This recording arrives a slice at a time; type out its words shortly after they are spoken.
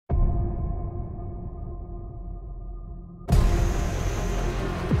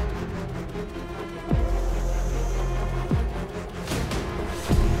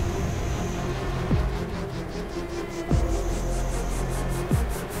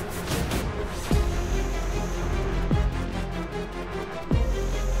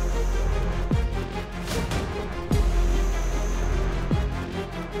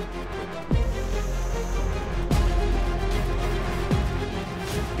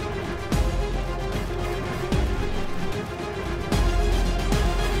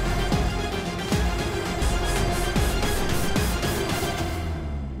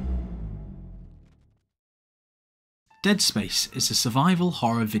Dead Space is a survival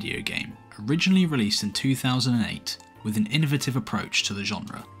horror video game originally released in 2008 with an innovative approach to the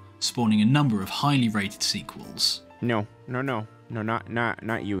genre, spawning a number of highly rated sequels. No,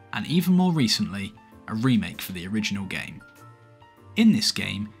 not you. And even more recently, a remake for the original game. In this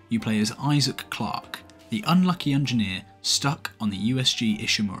game, you play as Isaac Clarke, the unlucky engineer stuck on the USG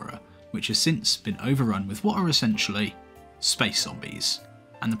Ishimura, which has since been overrun with what are essentially space zombies.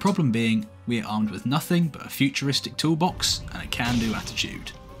 And the problem being, we are armed with nothing but a futuristic toolbox and a can-do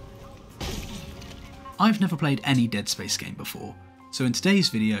attitude. I've never played any Dead Space game before, so in today's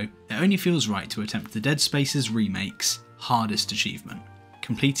video, it only feels right to attempt the Dead Spaces remake's hardest achievement,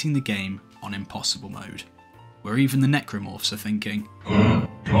 completing the game on impossible mode, where even the necromorphs are thinking,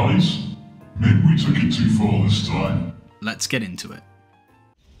 guys, maybe we took it too far this time. Let's get into it.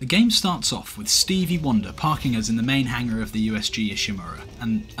 The game starts off with Stevie Wonder parking us in the main hangar of the USG Ishimura,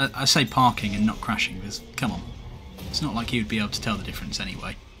 and I say parking and not crashing because, come on, it's not like he would be able to tell the difference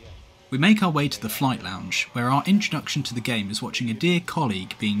anyway. We make our way to the flight lounge, where our introduction to the game is watching a dear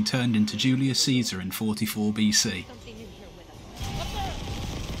colleague being turned into Julius Caesar in 44 BC.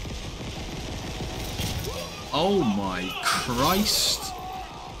 Oh my Christ!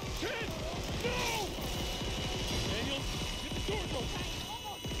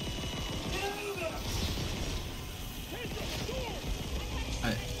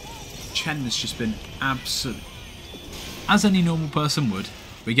 Chen has just been absolute. As any normal person would,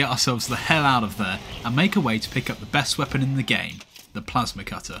 we get ourselves the hell out of there and make a way to pick up the best weapon in the game, the plasma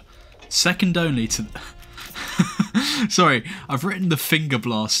cutter. Second only to... Sorry, I've written the finger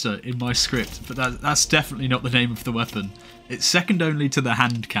blaster in my script, but that's definitely not the name of the weapon. It's second only to the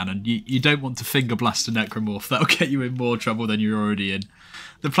hand cannon. You don't want to finger blast a necromorph, that'll get you in more trouble than you're already in.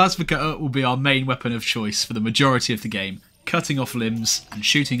 The plasma cutter will be our main weapon of choice for the majority of the game, cutting off limbs and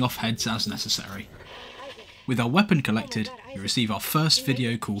shooting off heads as necessary. With our weapon collected, we receive our first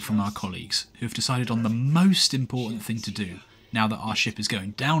video call from our colleagues, who have decided on the most important thing to do, now that our ship is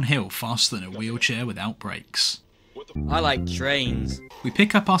going downhill faster than a wheelchair without brakes. I like trains. We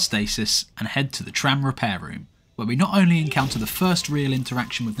pick up our stasis and head to the tram repair room, where we not only encounter the first real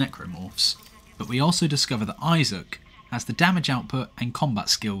interaction with necromorphs, but we also discover that Isaac has the damage output and combat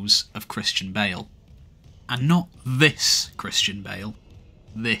skills of Christian Bale. And not this Christian Bale,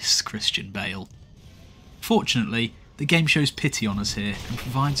 this Christian Bale. Fortunately, the game shows pity on us here and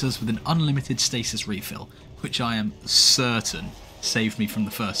provides us with an unlimited stasis refill, which I am certain saved me from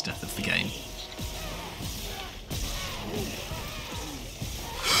the first death of the game.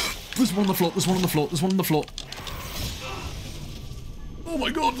 There's one on the floor, there's one on the floor, there's one on the floor. Oh my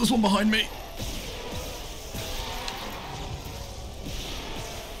god, there's one behind me.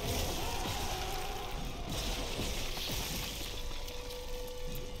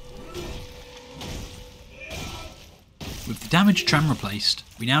 With the damaged tram replaced,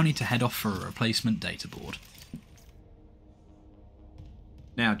 we now need to head off for a replacement data board.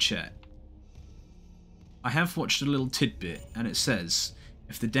 Now chat. I have watched a little tidbit and it says,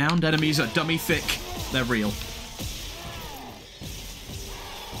 if the downed enemies are dummy thick, they're real.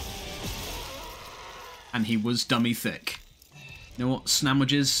 And he was dummy thick. You know what,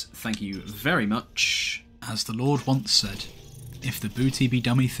 Snamwages, thank you very much. As the Lord once said, if the booty be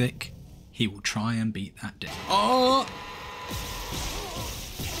dummy thick, he will try and beat that dick. Oh!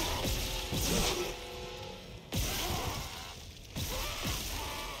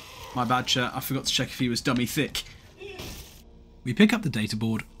 My bad, chat, I forgot to check if he was dummy thick. We pick up the data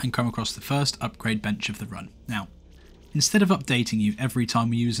board and come across the first upgrade bench of the run. Now, instead of updating you every time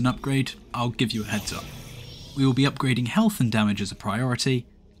we use an upgrade, I'll give you a heads up. We will be upgrading health and damage as a priority,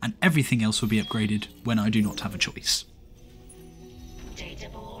 and everything else will be upgraded when I do not have a choice. Data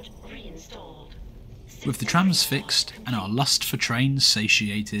board reinstalled. With the trams fixed and our lust for trains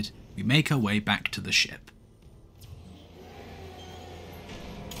satiated, we make our way back to the ship.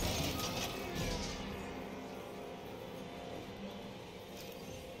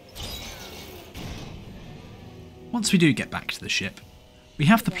 Once we do get back to the ship, we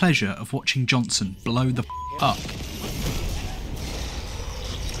have the pleasure of watching Johnson blow the up.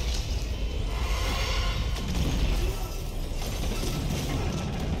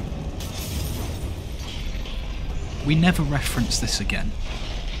 We never reference this again.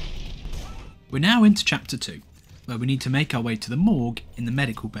 We're now into chapter 2, where we need to make our way to the morgue in the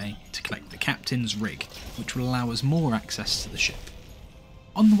medical bay to collect the captain's rig, which will allow us more access to the ship.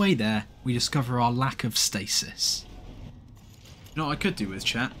 On the way there, we discover our lack of stasis. You know what I could do with,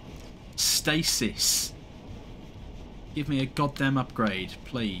 chat? Stasis. Give me a goddamn upgrade,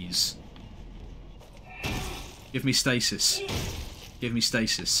 please. Give me stasis. Give me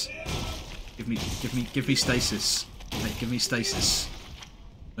stasis. Give me stasis. Hey, give me stasis.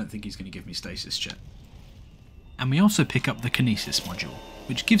 I don't think he's going to give me stasis, chat. And we also pick up the Kinesis module,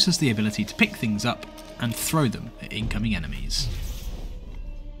 which gives us the ability to pick things up and throw them at incoming enemies.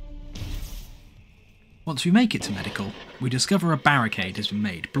 Once we make it to medical, we discover a barricade has been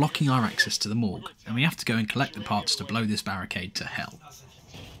made blocking our access to the morgue, and we have to go and collect the parts to blow this barricade to hell.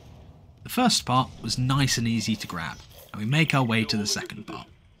 The first part was nice and easy to grab, and we make our way to the second part.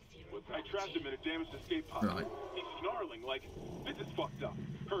 I trapped him in a damaged escape pod. Right. He's snarling like, this is fucked up.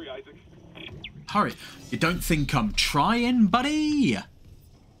 Hurry, Isaac. Hurry! You don't think I'm trying, buddy?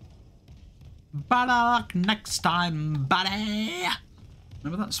 Better luck next time, buddy!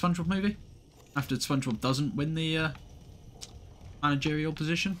 Remember that SpongeBob movie? After SpongeBob doesn't win the managerial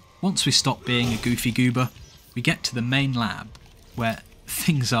position? Once we stop being a goofy goober, we get to the main lab, where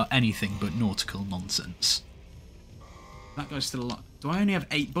things are anything but nautical nonsense. That guy's still alive. Do I only have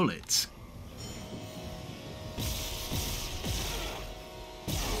 8 bullets?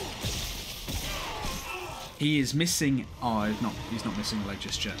 He is missing... Oh, he's not missing a leg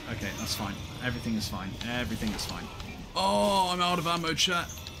just yet. Okay, that's fine. Everything is fine. Everything is fine. Oh, I'm out of ammo, chat.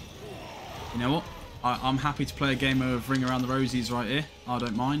 You know what? I'm happy to play a game of Ring Around the Rosies right here. I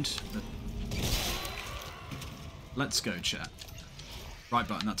don't mind. But let's go, chat. Right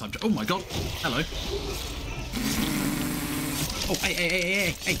button that time. Oh my god. Hello. Oh,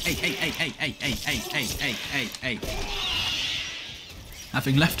 hey.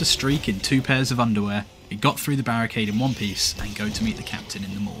 Having left a streak in 2 pairs of underwear, we got through the barricade in one piece and go to meet the captain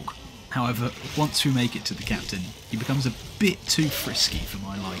in the morgue. However, once we make it to the captain, he becomes a bit too frisky for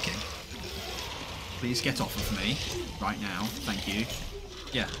my liking. Please get off of me right now, thank you.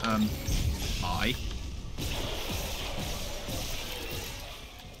 Yeah, bye.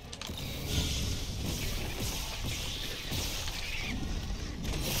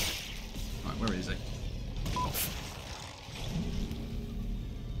 Right, where is he? Off.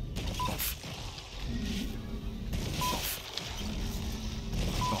 Off. Off.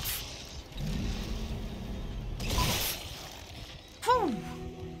 Off.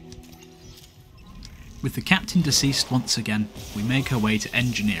 With the captain deceased once again, we make our way to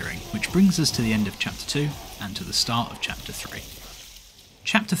engineering, which brings us to the end of Chapter 2 and to the start of Chapter 3.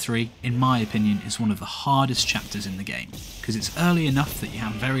 Chapter 3, in my opinion, is one of the hardest chapters in the game, because it's early enough that you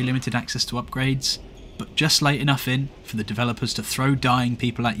have very limited access to upgrades, but just late enough in for the developers to throw dying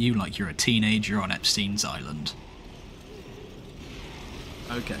people at you like you're a teenager on Epstein's Island.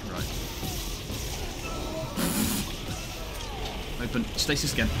 Okay, right. Open.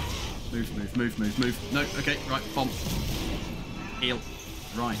 Stasis again. Move. No, okay, right, bomb. Heal.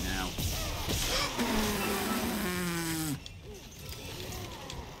 Right now.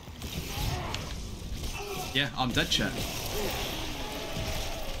 Yeah, I'm dead, chat.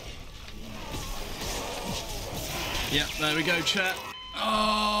 Yeah, there we go, chat.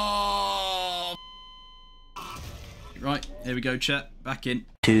 Oh! Right, here we go, chat. Back in.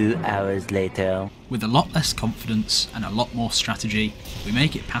 2 hours later. With a lot less confidence and a lot more strategy, we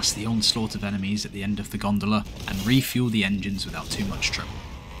make it past the onslaught of enemies at the end of the gondola and refuel the engines without too much trouble.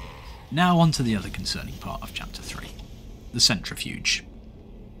 Now on to the other concerning part of Chapter 3, the centrifuge.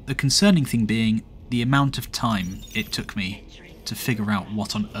 The concerning thing being the amount of time it took me to figure out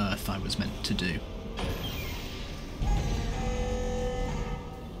what on earth I was meant to do.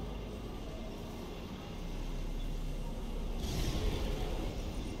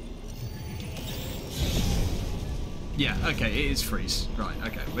 Yeah, okay, it is freeze. Right,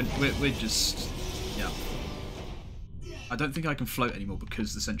 okay, we're just... yeah. I don't think I can float anymore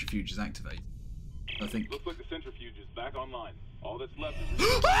because the centrifuge is activated. I think... Looks like the centrifuge is back online. All that's left is...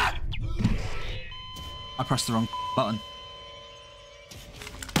 I pressed the wrong button.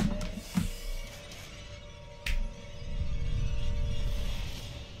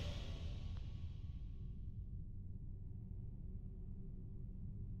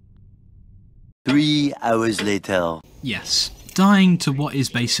 Three hours later. Yes, dying to what is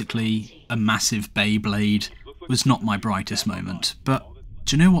basically a massive Beyblade was not my brightest moment, but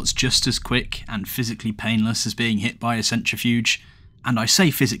do you know what's just as quick and physically painless as being hit by a centrifuge? And I say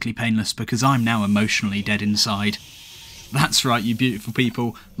physically painless because I'm now emotionally dead inside. That's right, you beautiful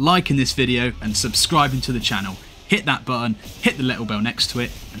people, liking this video and subscribing to the channel. Hit that button, hit the little bell next to it,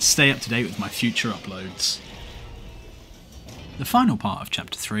 and stay up to date with my future uploads. The final part of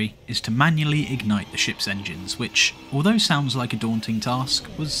Chapter 3 is to manually ignite the ship's engines, which, although sounds like a daunting task,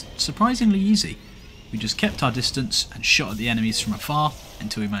 was surprisingly easy. We just kept our distance and shot at the enemies from afar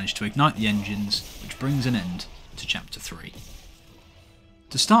until we managed to ignite the engines, which brings an end to Chapter 3.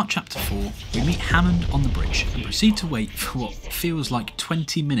 To start chapter 4, we meet Hammond on the bridge and proceed to wait for what feels like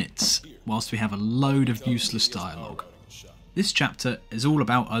 20 minutes whilst we have a load of useless dialogue. This chapter is all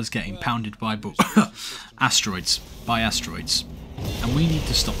about us getting pounded by asteroids, and we need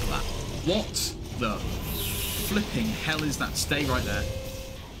to stop that. What the flipping hell is that? Stay right there.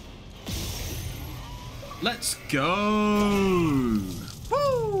 Let's go!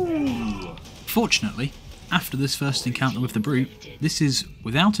 Woo! Fortunately, after this first encounter with the brute, this is,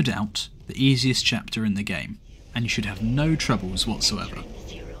 without a doubt, the easiest chapter in the game, and you should have no troubles whatsoever.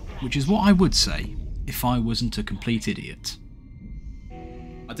 Which is what I would say if I wasn't a complete idiot.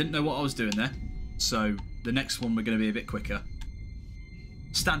 I didn't know what I was doing there, so the next one we're going to be a bit quicker.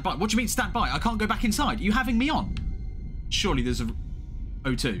 Stand by. What do you mean stand by? I can't go back inside. Are you having me on? Surely there's a...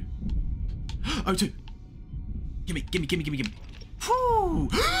 O2. O2! Gimme. Whew!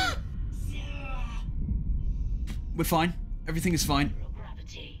 We're fine. Everything is fine.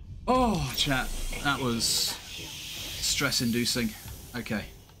 Oh, chat. That was stress-inducing. Okay.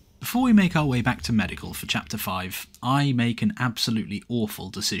 Before we make our way back to medical for chapter 5, I make an absolutely awful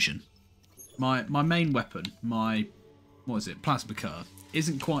decision. My main weapon, plasma cutter,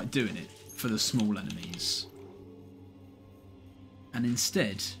 isn't quite doing it for the small enemies. And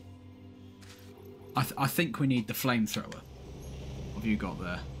instead, I think we need the flamethrower. What have you got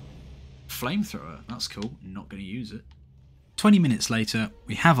there? Flamethrower? That's cool. Not going to use it. 20 minutes later,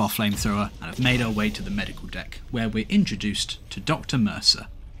 we have our flamethrower and have made our way to the medical deck, where we're introduced to Dr. Mercer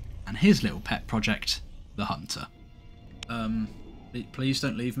and his little pet project, the Hunter. Please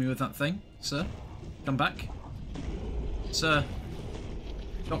don't leave me with that thing, sir. Come back. Sir.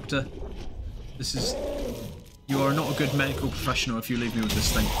 Doctor. You are not a good medical professional if you leave me with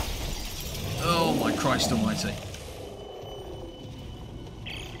this thing. Oh my Christ almighty.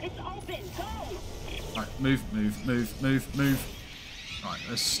 It's open. Go. Right, move. Right,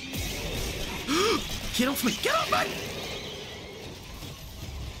 let's... Get off me! Get off me!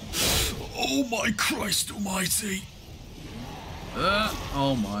 Oh my Christ almighty!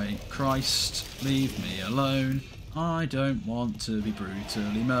 Oh my Christ, leave me alone. I don't want to be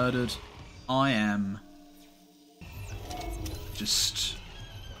brutally murdered. I am... just...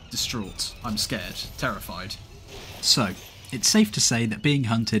 distraught. I'm scared. Terrified. So, it's safe to say that being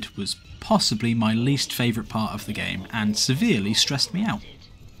hunted was possibly my least favourite part of the game and severely stressed me out.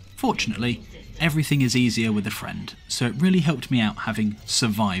 Fortunately, everything is easier with a friend, so it really helped me out having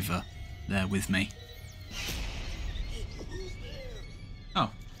Survivor there with me. Oh,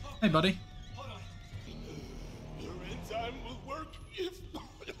 hey buddy. Your enzyme will work if...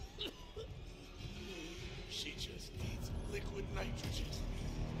 She just needs liquid nitrogen.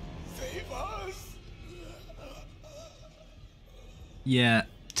 Save us! Yeah,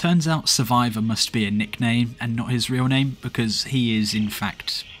 turns out Survivor must be a nickname and not his real name because he is in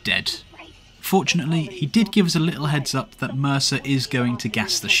fact dead. Fortunately, he did give us a little heads up that Mercer is going to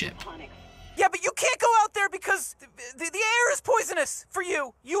gas the ship. Yeah, but you can't go out there because the air is poisonous for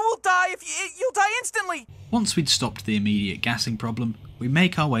you. You will die you'll die instantly. Once we'd stopped the immediate gassing problem, we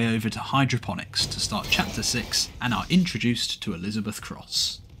make our way over to hydroponics to start chapter 6 and are introduced to Elizabeth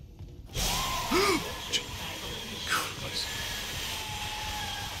Cross.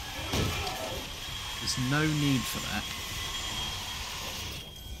 There's no need for that.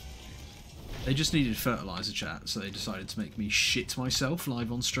 They just needed fertilizer, chat, so they decided to make me shit myself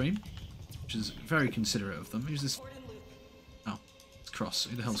live on stream. Which is very considerate of them. Who's this? Oh, it's Cross.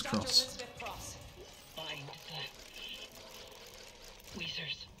 Who the hell's Cross? Find the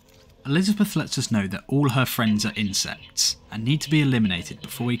Weezers. Elizabeth lets us know that all her friends are insects and need to be eliminated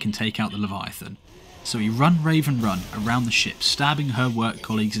before we can take out the Leviathan. So we run, Raven, run around the ship, stabbing her work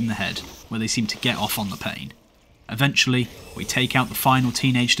colleagues in the head where they seem to get off on the pain. Eventually, we take out the final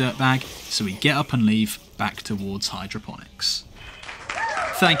teenage dirtbag, so we get up and leave back towards hydroponics.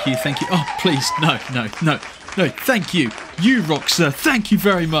 Thank you. Oh, please, no, thank you. You rock, sir, thank you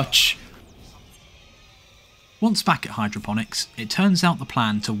very much. Once back at hydroponics, it turns out the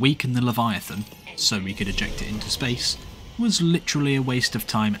plan to weaken the Leviathan, so we could eject it into space, was literally a waste of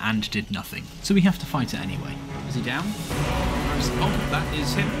time and did nothing, so we have to fight it anyway. Is he down? Oh, that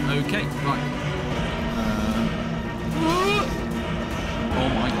is him. Okay, right. Oh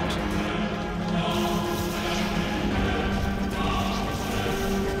my god.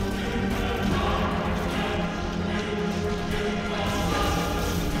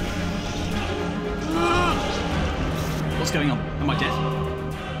 What's going on? Am I dead?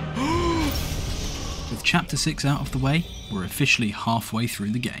 With chapter 6 out of the way, we're officially halfway through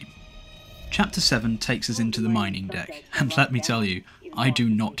the game. Chapter 7 takes us into the mining deck, and let me tell you, I do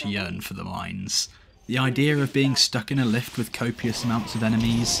not yearn for the mines. The idea of being stuck in a lift with copious amounts of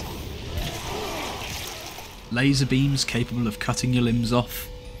enemies, laser beams capable of cutting your limbs off,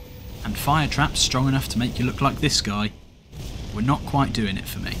 and fire traps strong enough to make you look like this guy were not quite doing it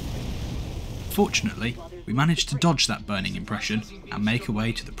for me. Fortunately, we managed to dodge that burning impression and make our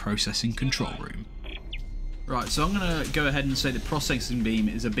way to the processing control room. Right, so I'm going to go ahead and say the processing beam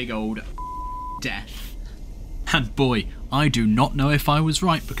is a big old death. And boy, I do not know if I was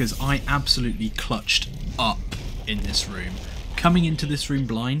right, because I absolutely clutched up in this room. Coming into this room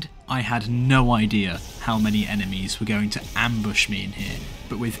blind, I had no idea how many enemies were going to ambush me in here,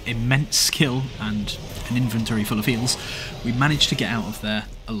 but with immense skill and an inventory full of heals, we managed to get out of there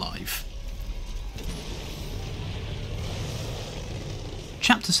alive.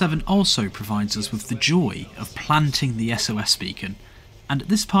 Chapter 7 also provides us with the joy of planting the SOS beacon, and at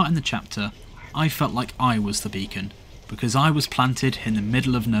this part in the chapter, I felt like I was the beacon, because I was planted in the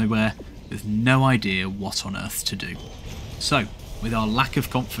middle of nowhere with no idea what on earth to do. So, with our lack of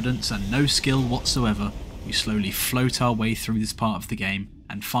confidence and no skill whatsoever, we slowly float our way through this part of the game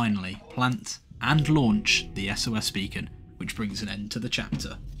and finally plant and launch the SOS beacon, which brings an end to the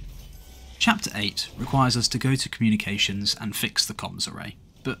chapter. Chapter 8 requires us to go to communications and fix the comms array,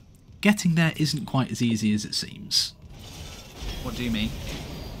 but getting there isn't quite as easy as it seems. What do you mean?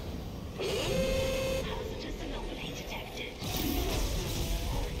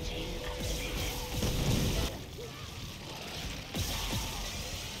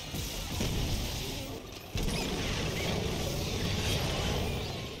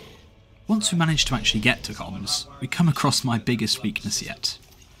 Once we manage to actually get to comms, we come across my biggest weakness yet.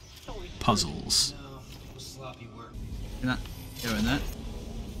 Puzzles. Go in there.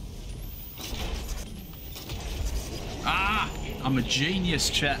 Ah! I'm a genius,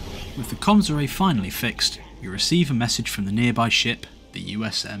 chat. With the comms array finally fixed, we receive a message from the nearby ship, the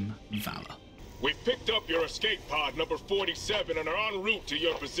USM Valor. We picked up your escape pod number 47 and are en route to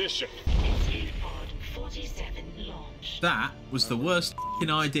your position. Escape pod 47 launched. That was the worst f***ing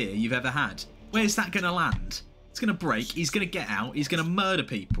idea you've ever had. Where's that going to land? It's going to break, he's going to get out, he's going to murder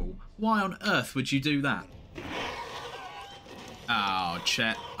people. Why on earth would you do that? Oh,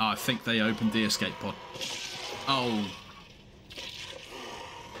 chat. Oh, I think they opened the escape pod. Oh.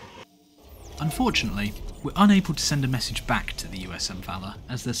 Unfortunately, we're unable to send a message back to the USM Valor,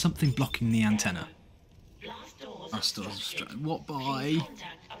 as there's something blocking the antenna. Blast doors. What by?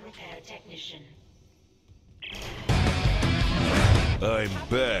 Contact a repair technician. I'm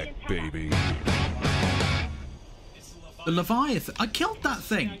back, baby. The Leviathan. I killed that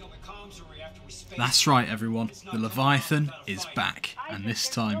thing. That's right, everyone. The Leviathan is back, and this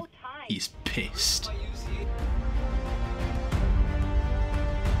time he's pissed.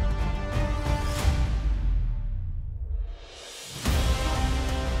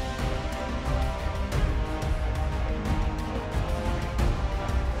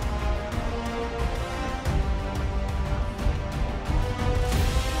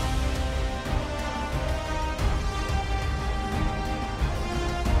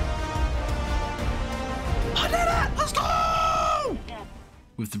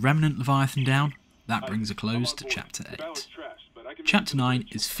 With the remnant Leviathan down, that brings a close to Chapter 8. Chapter 9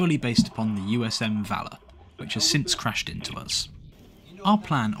 is fully based upon the USM Valor, which has since crashed into us. Our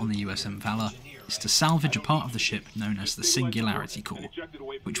plan on the USM Valor is to salvage a part of the ship known as the Singularity Core,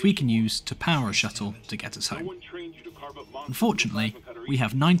 which we can use to power a shuttle to get us home. Unfortunately, we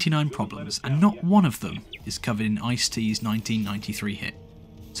have 99 problems and not one of them is covered in Ice-T's 1993 hit,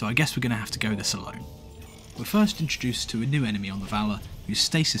 so I guess we're going to have to go this alone. We're first introduced to a new enemy on the Valor whose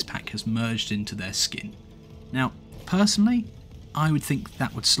stasis pack has merged into their skin. Now, personally, I would think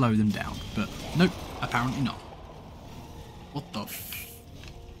that would slow them down, but nope, apparently not. What the f...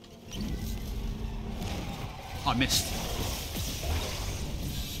 I missed.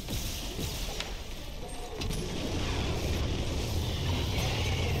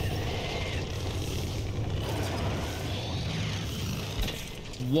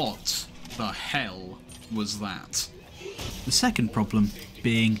 What the hell was that? The second problem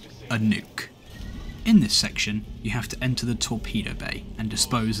being a nuke. In this section, you have to enter the torpedo bay and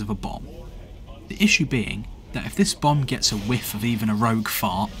dispose of a bomb. The issue being that if this bomb gets a whiff of even a rogue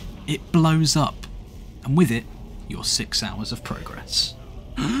fart, it blows up, and with it, your 6 hours of progress.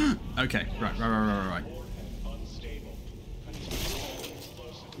 Okay, right.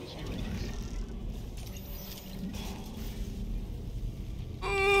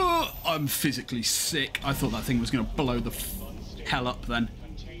 I'm physically sick. I thought that thing was going to blow the hell up then.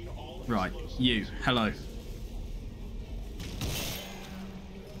 Right, you, hello.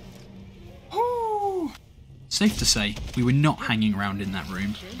 Safe to say, we were not hanging around in that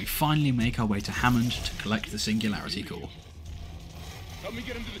room. We finally make our way to Hammond to collect the Singularity Core. Help me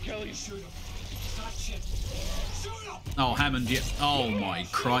get him to the Kelly. Oh, Hammond, yeah. Oh my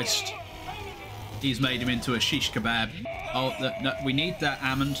Christ. He's made him into a shish kebab. Oh, no, we need that,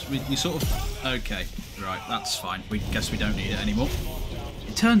 Hammond. We sort of... Okay, right, that's fine. We guess we don't need it anymore.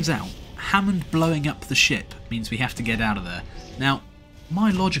 It turns out, Hammond blowing up the ship means we have to get out of there. Now, my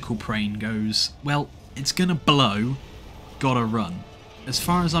logical brain goes, well, it's gonna blow, gotta run. As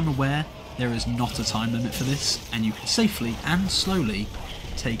far as I'm aware, there is not a time limit for this, and you can safely and slowly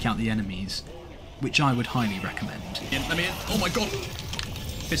take out the enemies, which I would highly recommend. Let me in. Oh my god!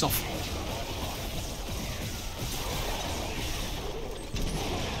 Piss off.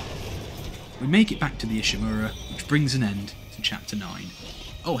 We make it back to the Ishimura, which brings an end to Chapter 9.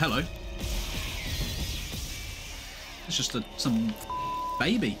 Oh, hello. It's just some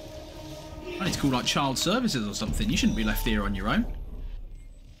baby. I need to call like child services or something. You shouldn't be left here on your own.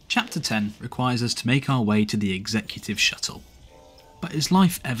 Chapter 10 requires us to make our way to the executive shuttle. But is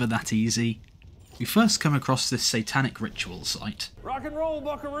life ever that easy? We first come across this satanic ritual site. Rock and roll,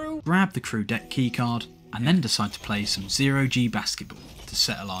 buckaroo! Grab the crew deck keycard, and then decide to play some 0G basketball to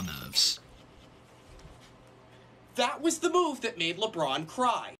settle our nerves. That was the move that made LeBron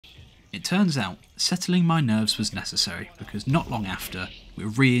cry. It turns out, settling my nerves was necessary because not long after, we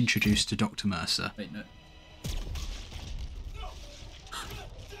were reintroduced to Dr. Mercer. Wait, no.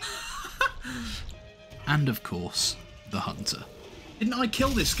 And of course, the Hunter. Didn't I kill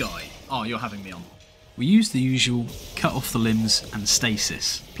this guy? Oh, you're having me on. We used the usual cut off the limbs and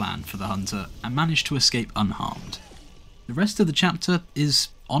stasis plan for the Hunter and managed to escape unharmed. The rest of the chapter is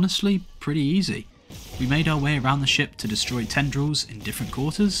honestly pretty easy. We made our way around the ship to destroy tendrils in different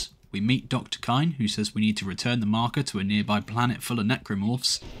quarters. We meet Dr. Kine, who says we need to return the marker to a nearby planet full of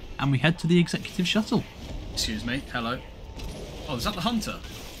necromorphs, and we head to the executive shuttle. Excuse me, hello. Oh, is that the Hunter?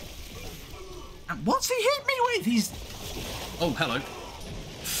 And what's he hit me with? He's... Oh, hello.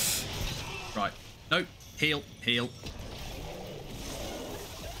 Right. No, heal, heal.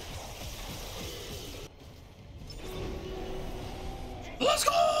 Let's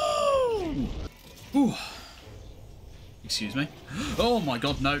go! Ooh. Excuse me. Oh my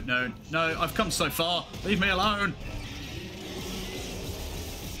god, no, no, no, I've come so far. Leave me alone.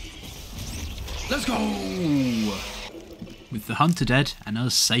 Let's go! With the Hunter dead and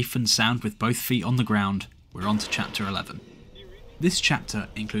us safe and sound with both feet on the ground, we're on to Chapter 11. This chapter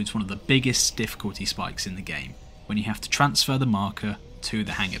includes one of the biggest difficulty spikes in the game, when you have to transfer the marker to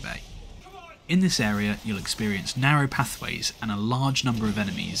the hangar bay. In this area, you'll experience narrow pathways and a large number of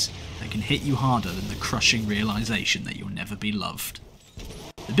enemies that can hit you harder than the crushing realisation that you'll never be loved.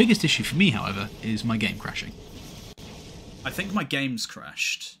 The biggest issue for me, however, is my game crashing. I think my game's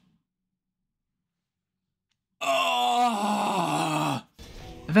crashed. Oh!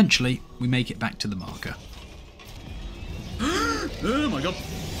 Eventually, we make it back to the marker. Oh my god.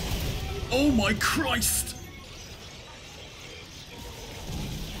 Oh my Christ!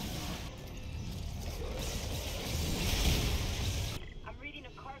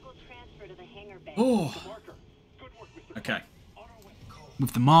 Oh. Okay.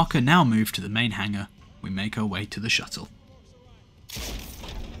 With the marker now moved to the main hangar, we make our way to the shuttle.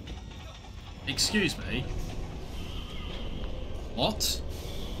 Excuse me? What?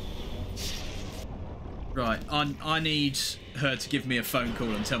 Right, I need her to give me a phone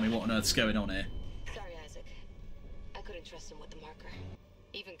call and tell me what on earth's going on here. Sorry, Isaac. I couldn't trust him with the marker.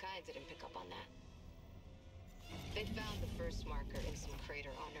 Even Kine didn't pick up on that. They found the first marker in some crater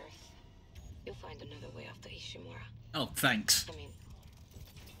on Earth. You'll find another way off the Ishimura. Oh, thanks. I mean,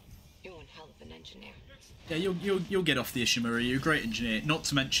 you're one hell of an engineer. Yeah, you'll get off the Ishimura. You're a great engineer. Not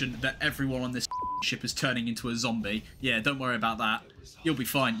to mention that everyone on this ship is turning into a zombie. Yeah, don't worry about that. You'll be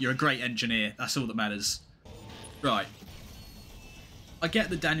fine. You're a great engineer. That's all that matters. Right. I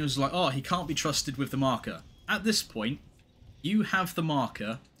get that Daniel's like, oh, he can't be trusted with the marker. At this point, you have the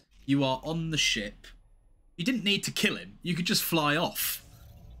marker. You are on the ship. You didn't need to kill him. You could just fly off.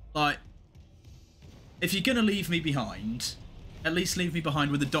 Like, if you're going to leave me behind, at least leave me behind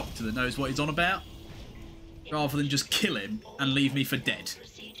with a doctor that knows what he's on about, rather than just kill him and leave me for dead.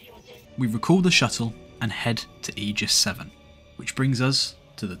 We recall the shuttle and head to Aegis 7, which brings us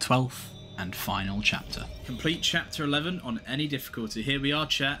to the 12th and final chapter. Complete Chapter 11 on any difficulty. Here we are,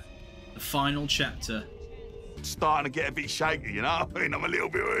 chat. The final chapter. It's starting to get a bit shaky, you know what I mean? I'm a little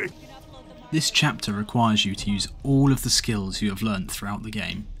bit weak. This chapter requires you to use all of the skills you have learnt throughout the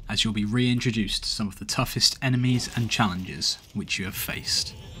game, as you'll be reintroduced to some of the toughest enemies and challenges which you have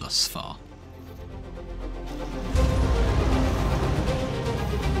faced thus far.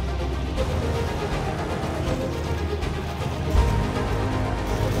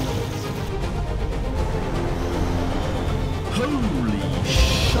 Holy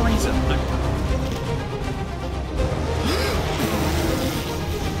shite.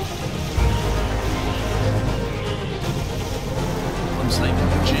 I'm saying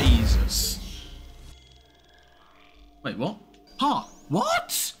Jesus. Wait, what? Huh?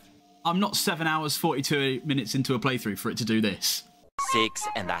 What? I'm not 7 hours 42 minutes into a playthrough for it to do this.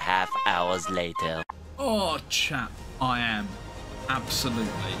 6.5 hours later. Oh, chap, I am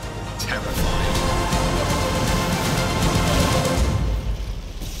absolutely terrified.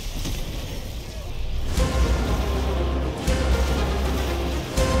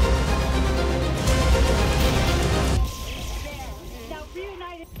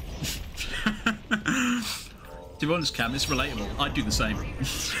 To be honest, Cam, it's relatable. I'd do the same.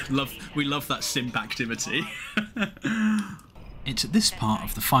 We love that simp activity. It's at this part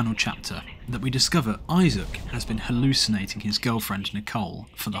of the final chapter that we discover Isaac has been hallucinating his girlfriend Nicole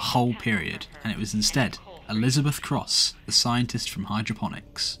for the whole period, and it was instead Elizabeth Cross, the scientist from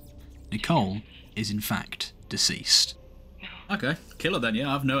hydroponics. Nicole is in fact deceased. Okay, kill her then, yeah.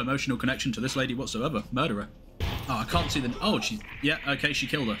 I have no emotional connection to this lady whatsoever. Murder her. Oh, I can't see the... Oh, yeah, okay, she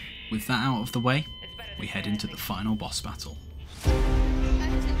killed her. With that out of the way, we head into the final boss battle.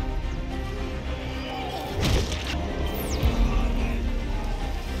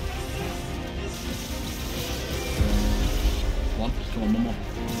 Come on, one more.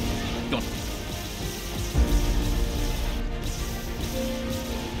 Go on.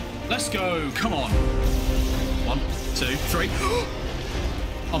 Let's go, come on. 1, 2, 3.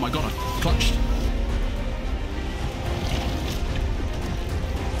 Oh my god, I clutched.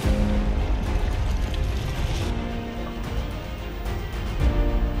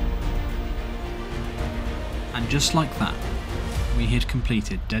 And just like that, we had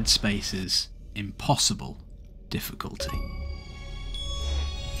completed Dead Spaces' impossible difficulty.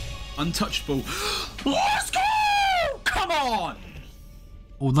 Untouchable. Let's go! Come on!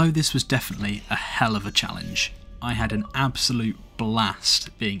 Although this was definitely a hell of a challenge, I had an absolute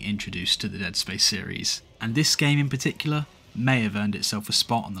blast being introduced to the Dead Space series, and this game in particular may have earned itself a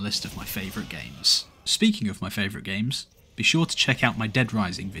spot on the list of my favourite games. Speaking of my favourite games, be sure to check out my Dead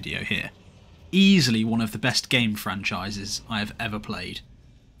Rising video here. Easily one of the best game franchises I have ever played.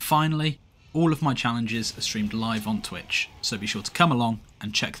 Finally, all of my challenges are streamed live on Twitch, so be sure to come along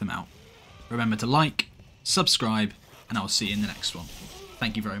and check them out. Remember to like, subscribe, and I'll see you in the next one.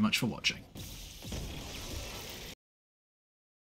 Thank you very much for watching.